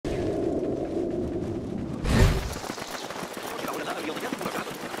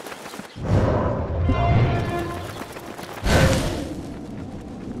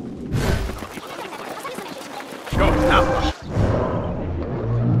Now.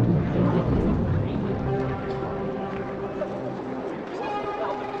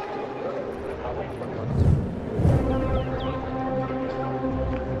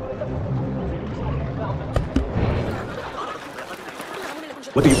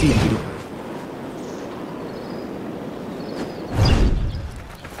 What do you see, Enkidu?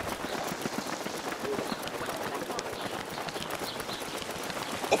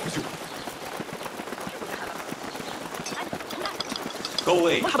 Go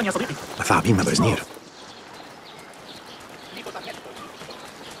away. مرحبا يا صديقي. الثعابين ما near.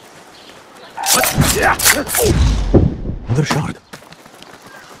 Another shard.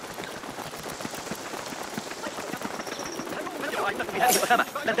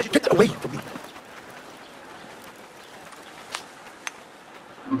 Get away from me.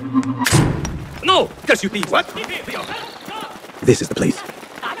 No! Curse you, thieves! What? This is the place.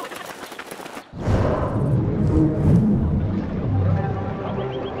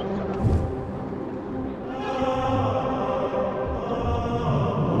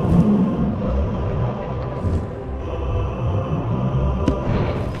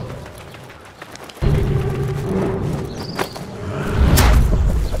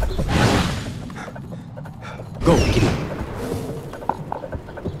 Go, Kitty.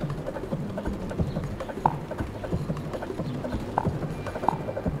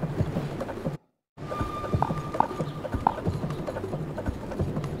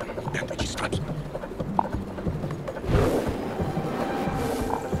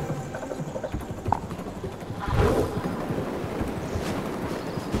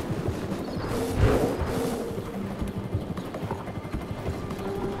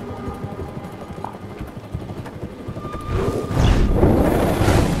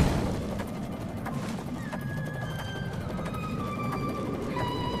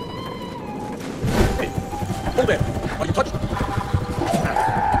 Hold there. Are you touched?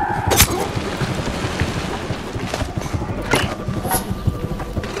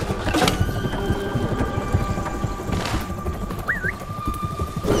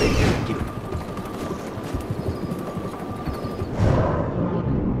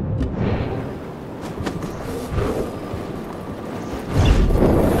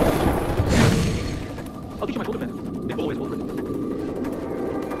 I'll teach you my shoulder bend. They've always hold it.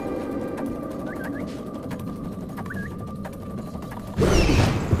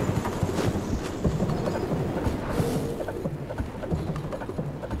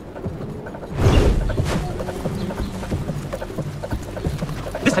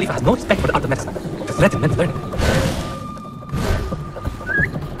 This Khalifa has no respect for the art of medicine. To threaten men's learning.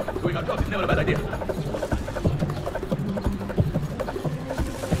 Doing our job is never a bad idea.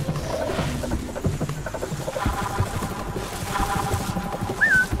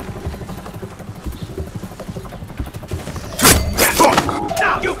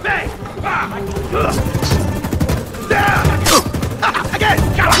 Now you pay! Again!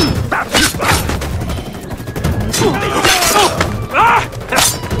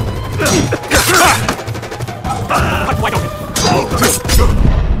 Wide open!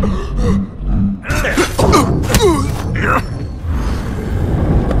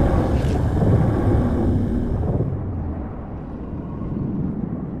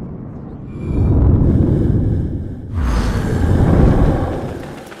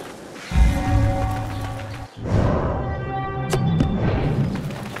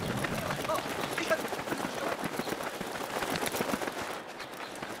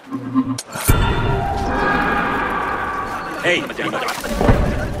 Hey, not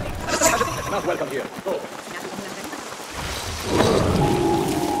welcome here. Go.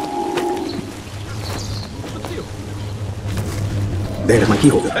 There's my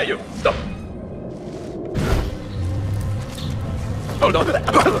keyhole. Hey, you, stop. Hold on to that.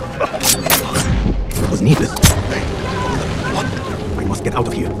 It was needless. I must get out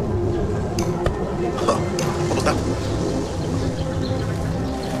of here. Almost done.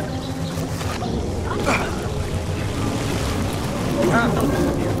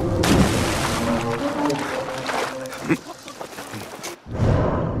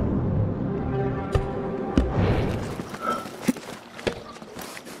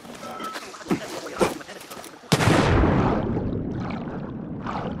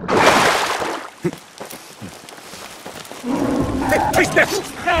 Hey, step!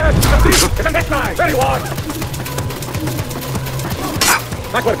 It's a next line! Very wide!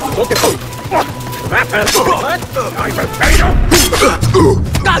 Backward! Don't get hold! That has what? I will pay you!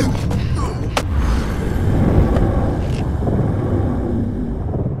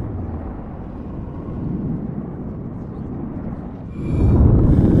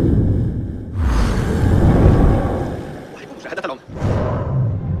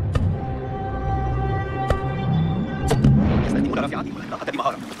 مترافعات والعلاقة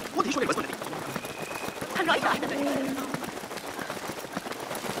بمهارة. مدهش للوزن الذي. هل رأيت أحدا؟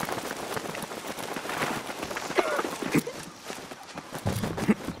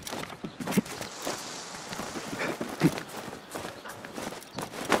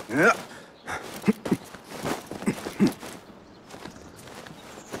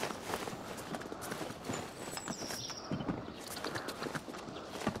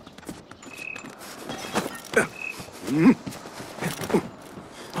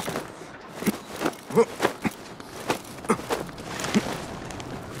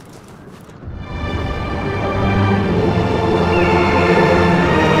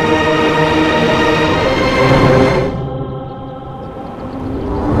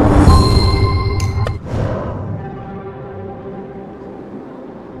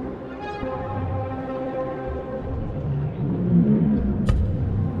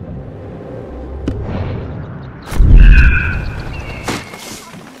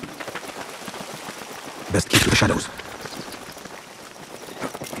 Best keep to the shadows.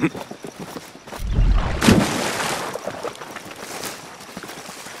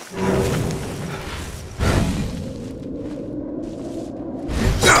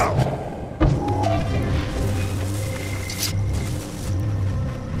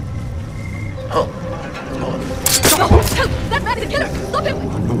 That man is a killer! Stop him!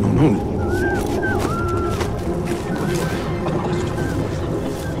 No.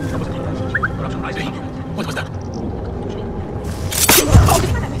 What was that?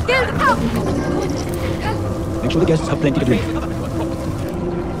 Get out! Make sure the guests have plenty to drink.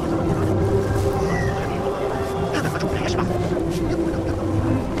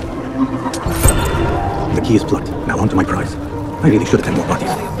 The key is plugged. Now on to my prize. I really should attend more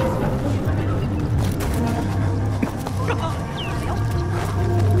parties.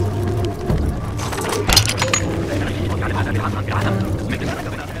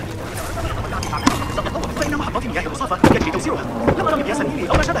 فإن محطات مياه المصافة يجري توسيعها. لم أرى مقياسا ميلي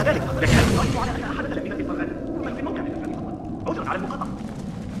أو ما شابه ذلك، لكن الظاهر على أن أحد تلاميذ الفرغان من في الموقع. عذرا على المقاطعة.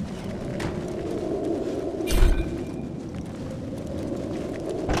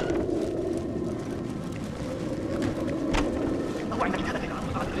 إنه عندك هدف.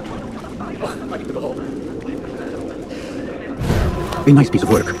 A nice piece of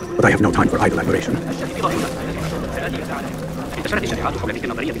work, but I have no time for idle admiration. انتشرت الشائعات حول تلك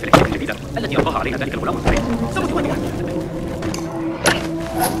النظرية الفلكية الجديدة التي ألقاها علينا ذلك الغلام الصغير. سأتواجه.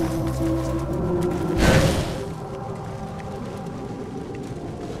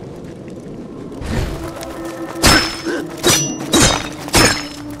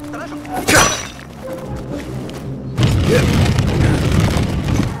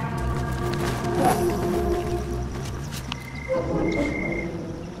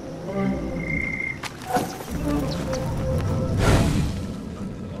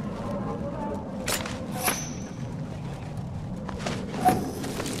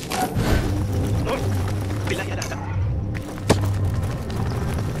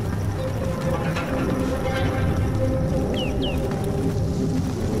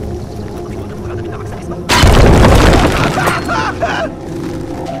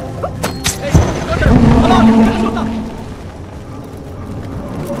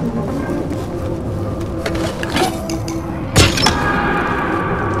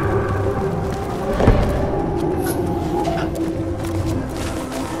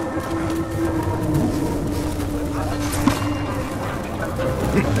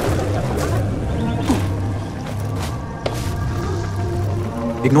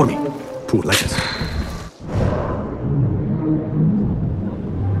 Ignore me. Poor legends.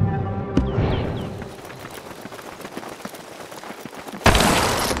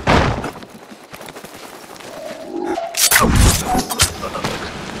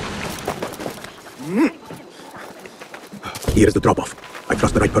 Here is the drop-off. I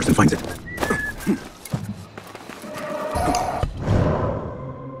trust the right person finds it.